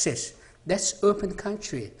that's success. That's open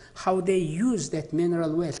country, how they use that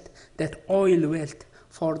mineral wealth, that oil wealth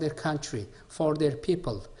for their country, for their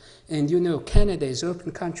people. And you know, Canada is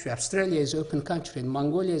open country, Australia is open country, and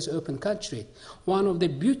Mongolia is open country. One of the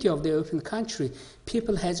beauty of the open country,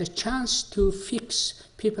 people has a chance to fix,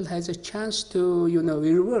 people has a chance to, you know,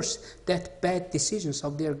 reverse that bad decisions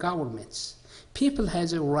of their governments. People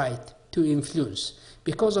has a right to influence.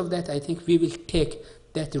 Because of that, I think we will take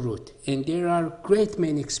that route. And there are great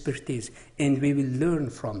many expertise, and we will learn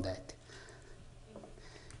from that.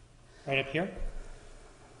 Right up here.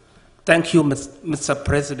 Thank you, Mr.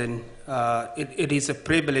 President. It is a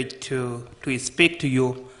privilege to speak to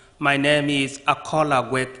you. My name is Akola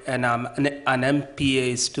Wek, and I'm an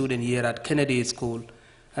MPA student here at Kennedy School,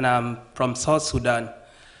 and I'm from South Sudan.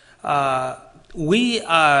 We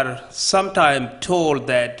are sometimes told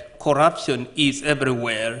that corruption is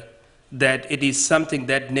everywhere, that it is something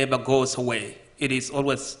that never goes away. It is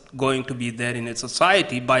always going to be there in a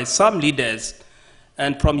society by some leaders.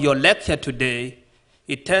 And from your lecture today,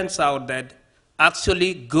 it turns out that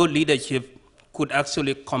actually good leadership could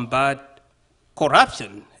actually combat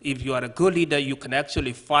corruption. If you are a good leader, you can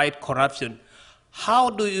actually fight corruption. How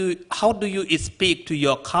do you speak to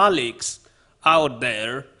your colleagues out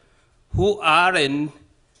there who aren't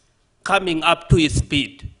coming up to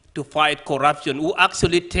speed to fight corruption, who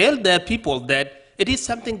actually tell their people that it is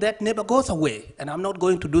something that never goes away and I'm not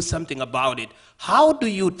going to do something about it? How do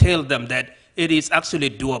you tell them that it is actually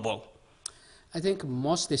doable? I think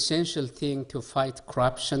most essential thing to fight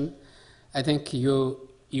corruption, I think you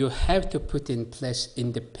have to put in place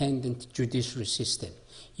independent judiciary system.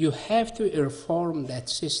 You have to reform that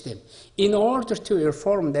system. In order to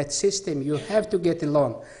reform that system, you have to get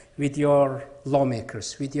along with your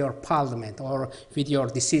lawmakers, with your parliament, or with your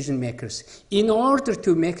decision makers. In order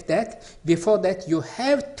to make that, before that, you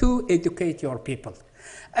have to educate your people.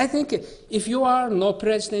 I think if you are no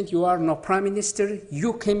president, you are no prime minister,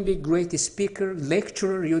 you can be great speaker,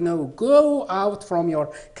 lecturer, you know, go out from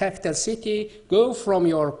your capital city, go from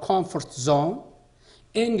your comfort zone,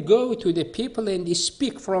 and go to the people and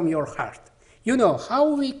speak from your heart. You know,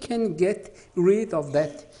 how we can get rid of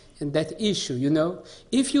that issue, you know.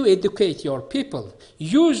 If you educate your people,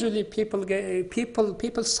 usually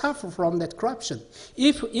people suffer from that corruption.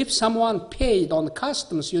 If someone paid on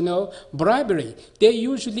customs, you know, bribery, they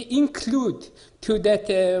usually include to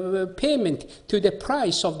that payment to the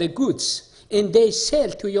price of the goods. And they sell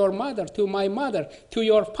to your mother, to my mother, to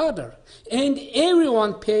your father. And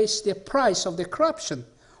everyone pays the price of the corruption.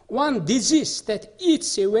 One disease that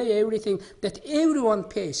eats away everything that everyone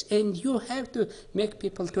pays, and you have to make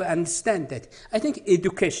people to understand that. I think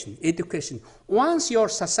education. Once your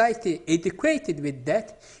society educated with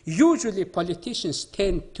that, usually politicians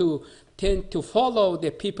tend to follow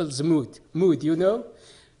the people's mood, you know.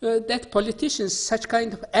 That politicians, such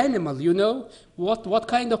kind of animal, you know, what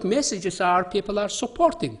kind of messages people are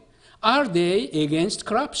supporting? Are they against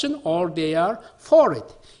corruption or they are for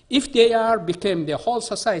it? If they became the whole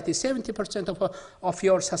society, 70% of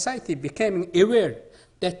your society becoming aware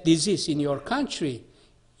that disease in your country,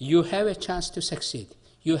 you have a chance to succeed.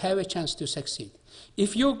 You have a chance to succeed.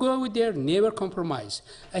 If you go there, never compromise.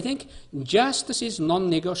 I think justice is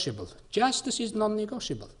non-negotiable. Justice is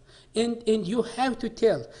non-negotiable. And you have to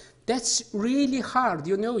tell, that's really hard.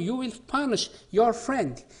 You know, you will punish your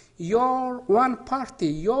friend, your one party,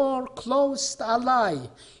 your close ally,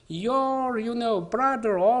 your, you know,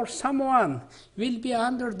 brother or someone will be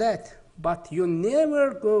under that. But you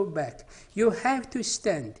never go back. You have to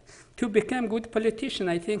stand. To become good politician,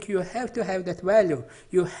 I think you have to have that value.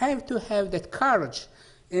 You have to have that courage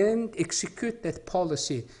and execute that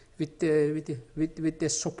policy with the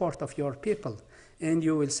support of your people, and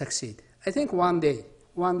you will succeed. I think one day,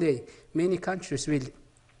 many countries will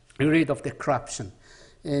be rid of the corruption.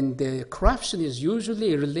 And corruption is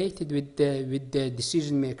usually related with the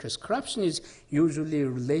decision makers. Corruption is usually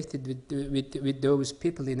related with those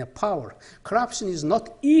people in power. Corruption is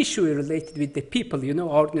not issue related with the people, you know,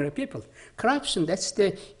 ordinary people. Corruption, that's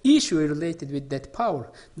the issue related with that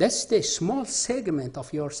power. That's the small segment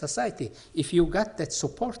of your society. If you got that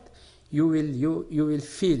support, you will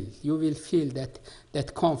feel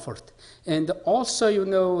that comfort. And also, you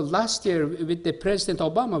know, last year with the President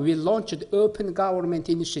Obama, we launched Open Government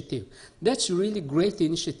Initiative. That's a really great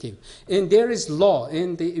initiative. And there is law,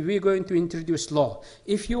 and we're going to introduce law.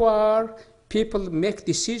 If people make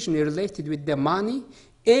decisions related with the money,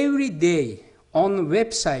 every day on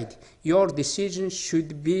website, your decision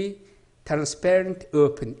should be transparent,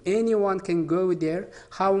 open. Anyone can go there,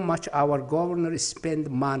 how much our governor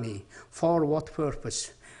spend money, for what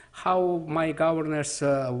purpose, how my governor's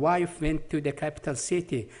wife went to the capital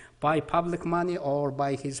city, by public money or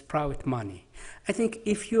by his private money. I think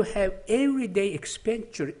if you have everyday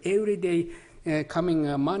expenditure, everyday coming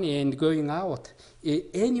money and going out,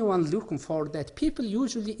 anyone looking for that, people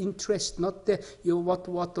usually interest not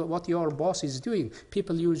what your boss is doing.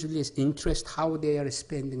 People usually interest how they are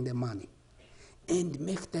spending the money, and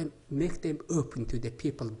make them open to the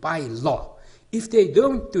people by law. If they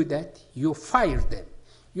don't do that, you fire them.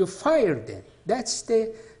 You fire them. That's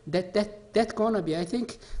gonna be. I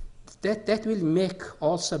think that will make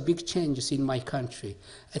also big changes in my country.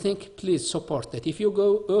 I think please support that. If you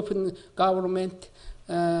go open government,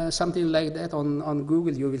 something like that on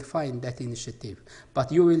Google, you will find that initiative. But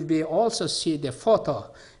you will be also see the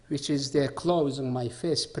photo, which is the close on my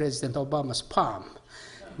face, President Obama's palm.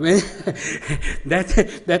 When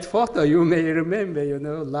that photo, you may remember, you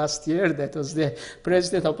know, last year, that was the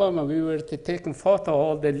President Obama. We were taking photo,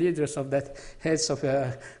 all the leaders of that heads of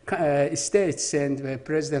states, and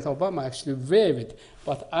President Obama actually waved.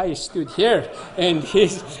 But I stood here, and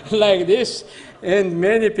he's like this, and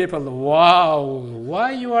many people, wow,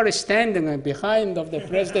 why you are standing behind of the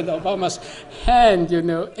President Obama's hand, you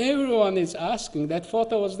know. Everyone is asking. That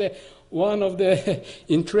photo was one of the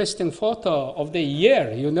interesting photo of the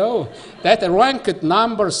year, you know. That ranked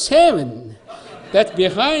number 7. That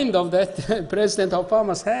behind of that President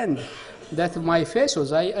Obama's hand, that my face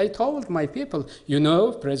was. I told my people, you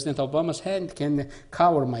know, President Obama's hand can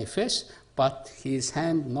cover my face, but his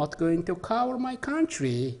hand not going to cover my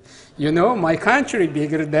country. You know, my country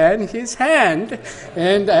bigger than his hand.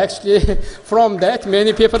 And actually, from that,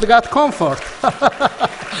 many people got comfort.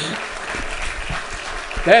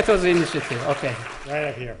 That was the initiative. Okay. Right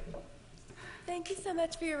up here. Thank you so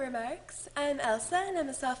much for your remarks. I'm Elsa, and I'm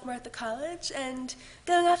a sophomore at the college. And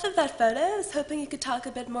going off of that photo, I was hoping you could talk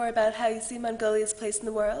a bit more about how you see Mongolia's place in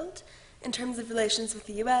the world in terms of relations with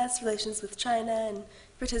the U.S., relations with China, and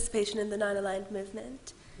participation in the non-aligned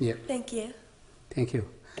movement. Yeah. Thank you. Thank you.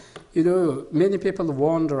 You know, many people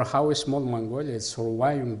wonder how a small Mongolia is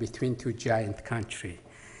surviving between two giant countries.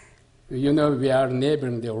 You know, we are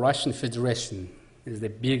neighboring the Russian Federation. It's the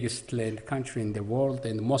biggest land country in the world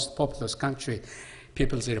and the most populous country,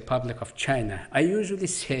 People's Republic of China. I usually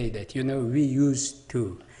say that, you know, we used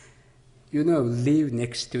to, you know, live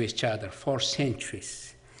next to each other for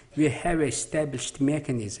centuries. We have established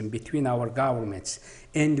mechanism between our governments,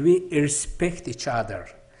 and we respect each other.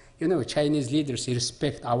 You know, Chinese leaders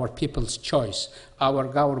respect our people's choice, our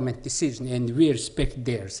government decision, and we respect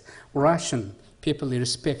theirs. Russian people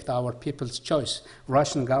respect our people's choice.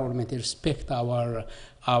 Russian government respect our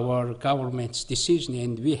government's decision,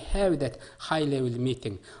 and we have that high-level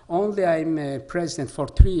meeting. Only I'm president for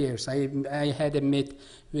 3 years. I had a meet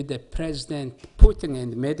with the President Putin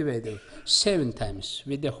and Medvedev 7 times,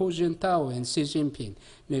 with the Hu Jintao and Xi Jinping,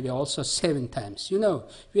 maybe also 7 times. You know,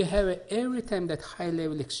 we have every time that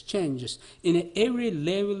high-level exchanges. In every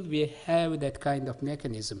level, we have that kind of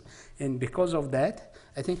mechanism. And because of that,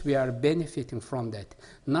 I think we are benefiting from that.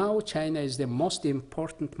 Now China is the most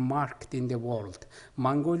important market in the world.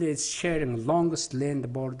 Mongolia is sharing longest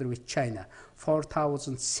land border with China,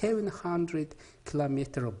 4,700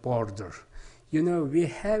 kilometer border. You know, we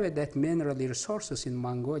have that mineral resources in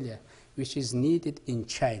Mongolia, which is needed in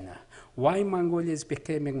China. Why Mongolia is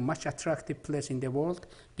becoming much attractive place in the world?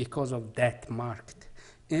 Because of that market.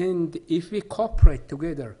 And if we cooperate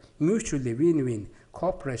together, mutually win-win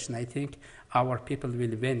cooperation, I think our people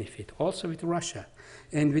will benefit. Also with Russia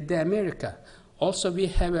and with the America. Also we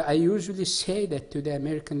have, I usually say that to the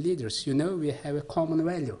American leaders, you know, we have a common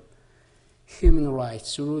value. Human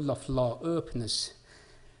rights, rule of law, openness,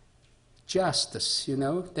 justice, you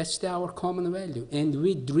know, that's our common value. And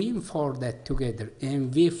we dream for that together,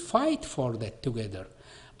 and we fight for that together.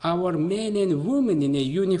 Our men and women in a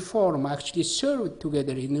uniform actually served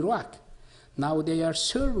together in Iraq. Now they are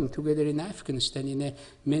serving together in Afghanistan in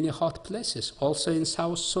many hot places, also in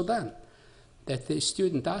South Sudan, that the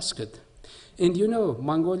student asked. And you know,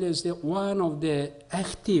 Mongolia is one of the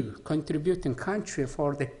active contributing country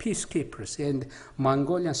for the peacekeepers, and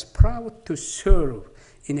Mongolians proud to serve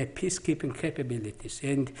in a peacekeeping capabilities.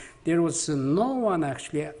 And there was no one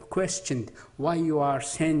actually questioned why you are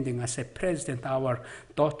sending as a president our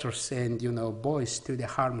daughters and, you know, boys to the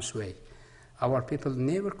harm's way. Our people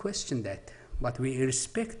never questioned that, but we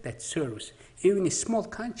respect that service. Even a small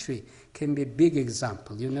country can be a big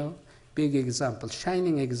example, you know, big example,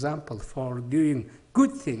 shining example for doing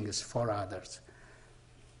good things for others.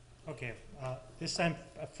 Okay, this I'm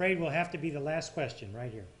afraid will have to be the last question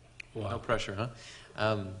right here. Wow. No pressure, huh?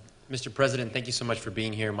 Mr. President, thank you so much for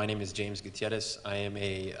being here. My name is James Gutierrez. I am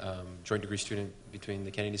a joint degree student between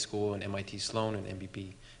the Kennedy School and MIT Sloan and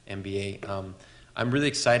MBA. I'm really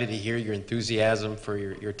excited to hear your enthusiasm for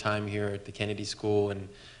your time here at the Kennedy School, and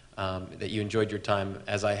that you enjoyed your time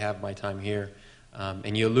as I have my time here.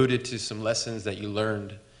 And you alluded to some lessons that you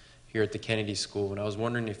learned here at the Kennedy School, and I was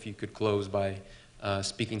wondering if you could close by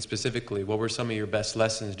speaking specifically. What were some of your best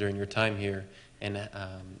lessons during your time here, and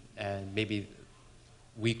maybe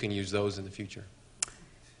we can use those in the future?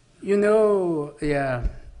 You know, yeah,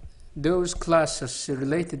 those classes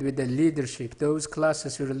related with the leadership, those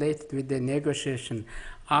classes related with the negotiation,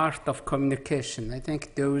 art of communication, I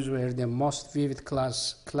think those were the most vivid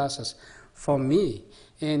classes for me.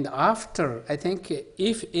 And after, I think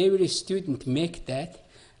if every student make that,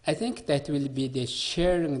 I think that will be the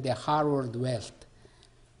sharing the Harvard wealth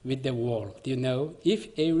with the world, you know. If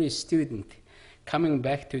every student coming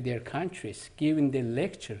back to their countries, giving the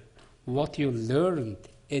lecture, what you learned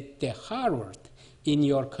at the Harvard in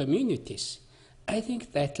your communities, I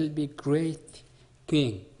think that will be great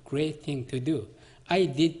thing to do. I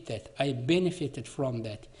did that. I benefited from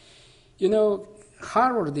that. You know,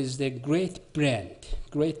 Harvard is the great brand.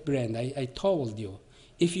 I told you.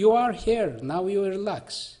 If you are here, now you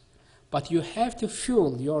relax. But you have to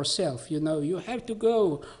fuel yourself, you know. You have to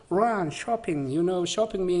go run shopping. You know,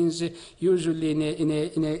 shopping means usually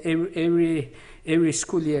in every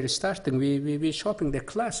school year starting, we shopping the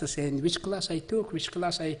classes and which class I took, which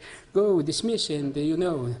class I go, dismiss, and you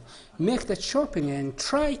know, make that shopping and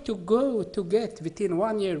try to go to get within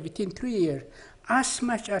 1 year, within 3 years, as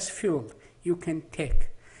much as fuel you can take.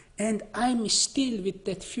 And I'm still with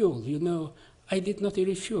that fuel, you know. I did not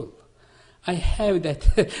refuel. I have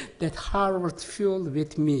that Harvard fuel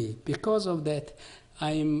with me. Because of that,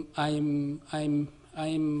 I'm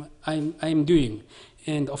doing.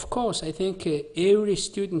 And of course, I think every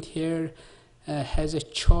student here has a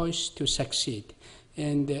choice to succeed.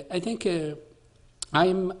 And I think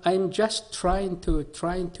I'm just trying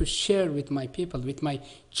to share with my people, with my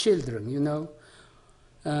children, you know.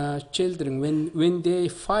 Children, when they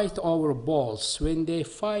fight over balls, when they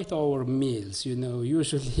fight over meals, you know,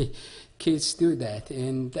 usually kids do that.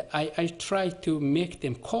 And I try to make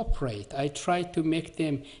them cooperate. I try to make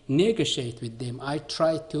them negotiate with them. I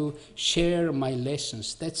try to share my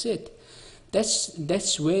lessons. That's it.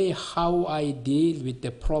 That's way how I deal with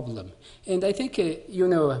the problem. And I think, you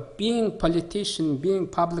know, being politician, being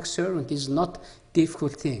public servant is not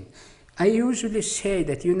difficult thing. I usually say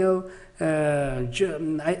that, you know,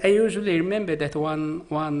 I usually remember that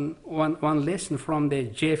one lesson from the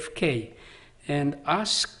JFK, and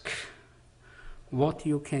ask what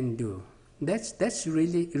you can do. That's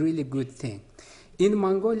really good thing. In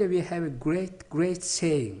Mongolia, we have a great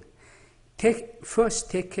saying.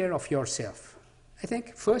 First, take care of yourself. I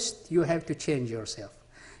think first you have to change yourself.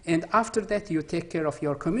 And after that, you take care of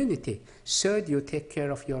your community. Third, you take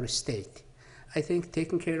care of your state. I think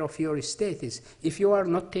taking care of your state is, if you are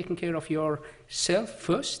not taking care of yourself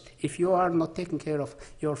first, if you are not taking care of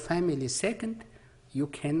your family second, you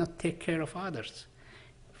cannot take care of others.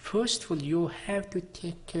 First of all, you have to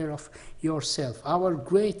take care of yourself. Our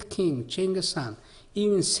great king, Genghis Khan,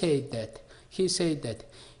 even said that. He said that,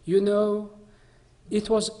 you know, it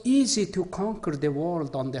was easy to conquer the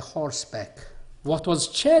world on the horseback. What was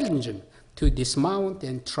challenging, to dismount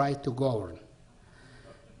and try to govern.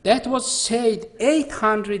 That was said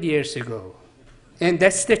 800 years ago, and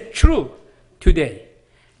that's the truth today.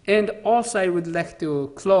 And also I would like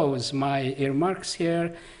to close my remarks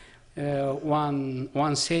here,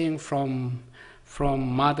 one saying from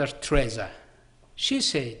Mother Teresa. She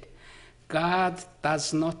said, God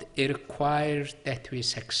does not require that we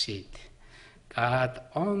succeed. God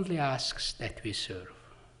only asks that we serve.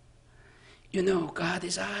 You know, God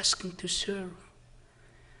is asking to serve.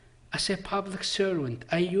 As a public servant,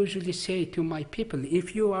 I usually say to my people,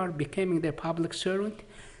 if you are becoming the public servant,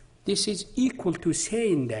 this is equal to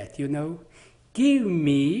saying that, you know, give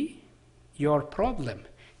me your problem.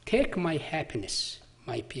 Take my happiness,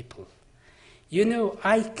 my people. You know,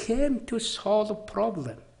 I came to solve a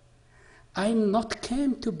problem. I'm not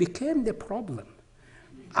came to become the problem.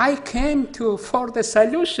 I came for the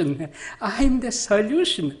solution. I'm the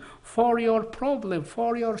solution for your problem,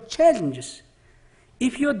 for your challenges.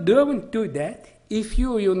 If you don't do that, if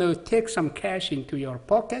you take some cash into your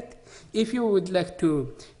pocket, if you would like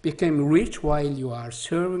to become rich while you are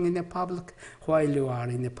serving in the public, while you are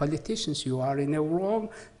in the politicians, you are in the wrong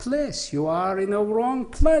place, you are in a wrong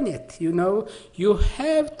planet, you know. You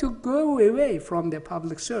have to go away from the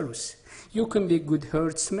public service. You can be good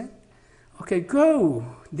herdsman. Okay, go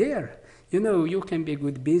there. You know, you can be a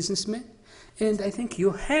good businessman. And I think you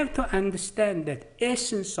have to understand that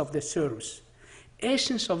essence of the service.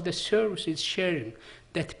 Essence of the service is sharing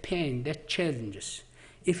that pain, that challenges.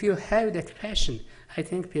 If you have that passion, I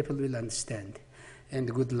think people will understand.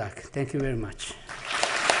 And good luck. Thank you very much.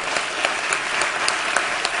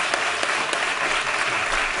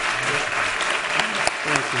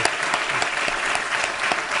 Thank you.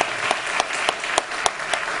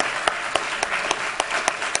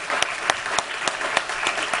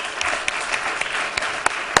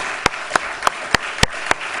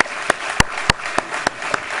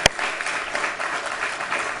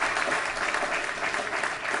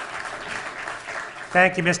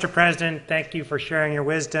 Thank you, Mr. President. Thank you for sharing your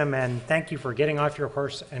wisdom, and thank you for getting off your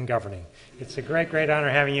horse and governing. It's a great honor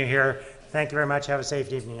having you here. Thank you very much. Have a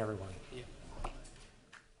safe evening, everyone.